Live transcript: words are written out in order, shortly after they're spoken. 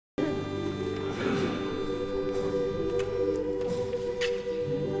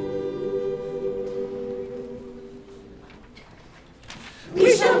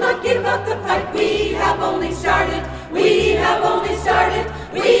fight. We have only started. We have only started.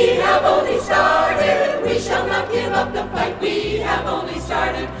 We have only started. We shall not give up the fight. We have only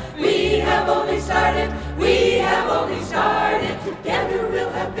started. We have only started. We have only started. Together we'll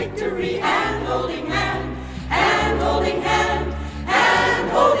have victory. Hand holding hand. Hand holding hand. Hand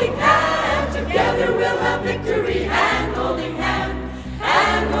holding hand. Together we'll have victory. Hand holding hand.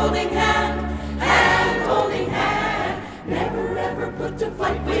 Hand holding hand. Hand holding hand. Never ever put to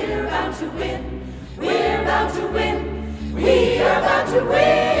fight. We're bound to win. We're bound to win. We are bound to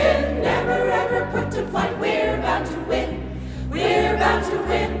win. Never ever put to fight. We're bound to win. We're bound to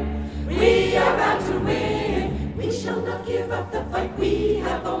win. We are bound to win. We shall not give up the fight. We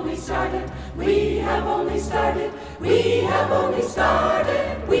have only started. We have only started. We have only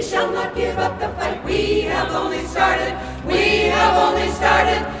started. We shall not give up the fight. We have only started. We have only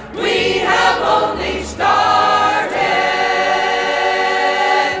started. We have only started.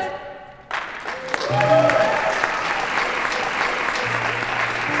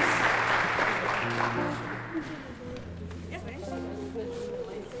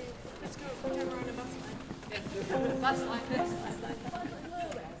 Bus line, this.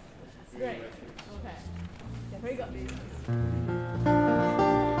 Great. Okay. Here we go.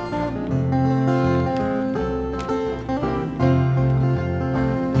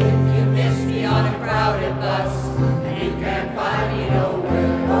 If you miss me on a crowded bus and you can't find me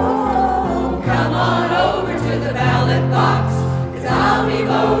nowhere, oh, come on over to the ballot box, 'cause I'll be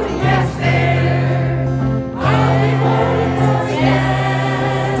voting yes there. I'll be voting for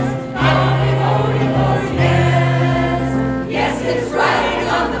yes. I'll be voting for yes. Yes is writing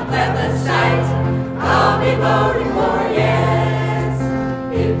on the plebiscite. I'll be voting for yes.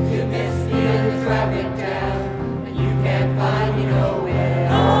 If you miss me in the traffic jam and you can't find me nowhere,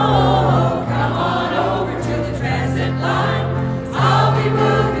 oh, come on over to the transit line. I'll be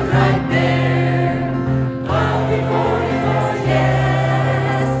moving right there. I'll be voting for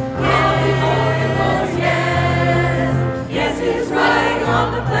yes. I'll be voting for yes. Yes is writing on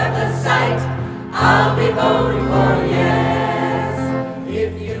the plebiscite. I'll be voting for yes.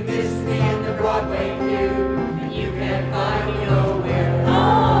 If you miss me in the Broadway queue and you can't find me nowhere,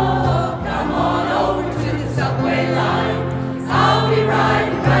 oh, come on over to the subway line, 'cause I'll be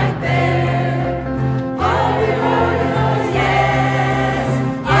riding right there. I'll be voting for yes.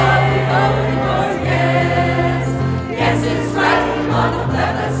 I'll be voting for yes. Yes is writing on the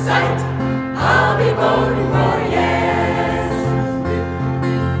plebiscite. I'll be voting for yes.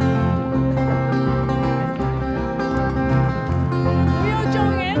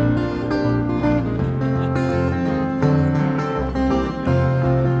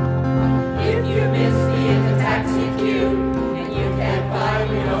 If you miss me in the taxi queue and you can't find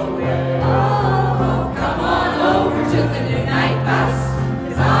me nowhere, oh, come on over to the new night bus,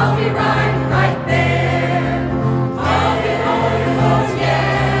 'cause I'll be riding right there. I'll be voting for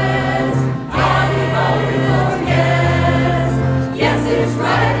yes. I'll be voting for yes. Yes is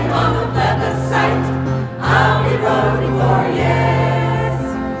writing on the plebiscite. I'll be voting for yes.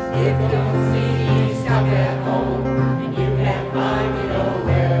 If you don't see me stuck at home and you can't find me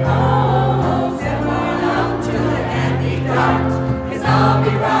nowhere, oh, step on out to the handy cart, 'cause I'll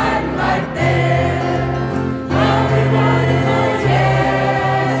be riding right there. I'll be voting for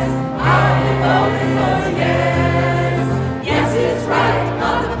yes. I'll be voting for yes. Yes is writing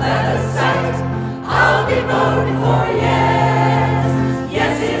on the plebiscite. I'll be voting for yes.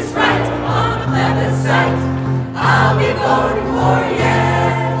 Yes is writing on the plebiscite. I'll be voting for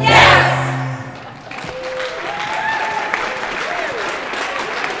yes. Yes!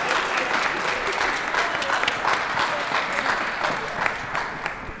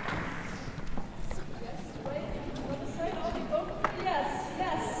 Yes,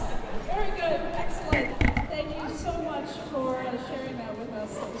 yes. Very good. Excellent. Thank you so much for sharing that with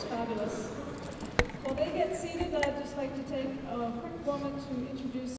us. That was fabulous. While they get seated, I'd just like to take a quick moment to introduce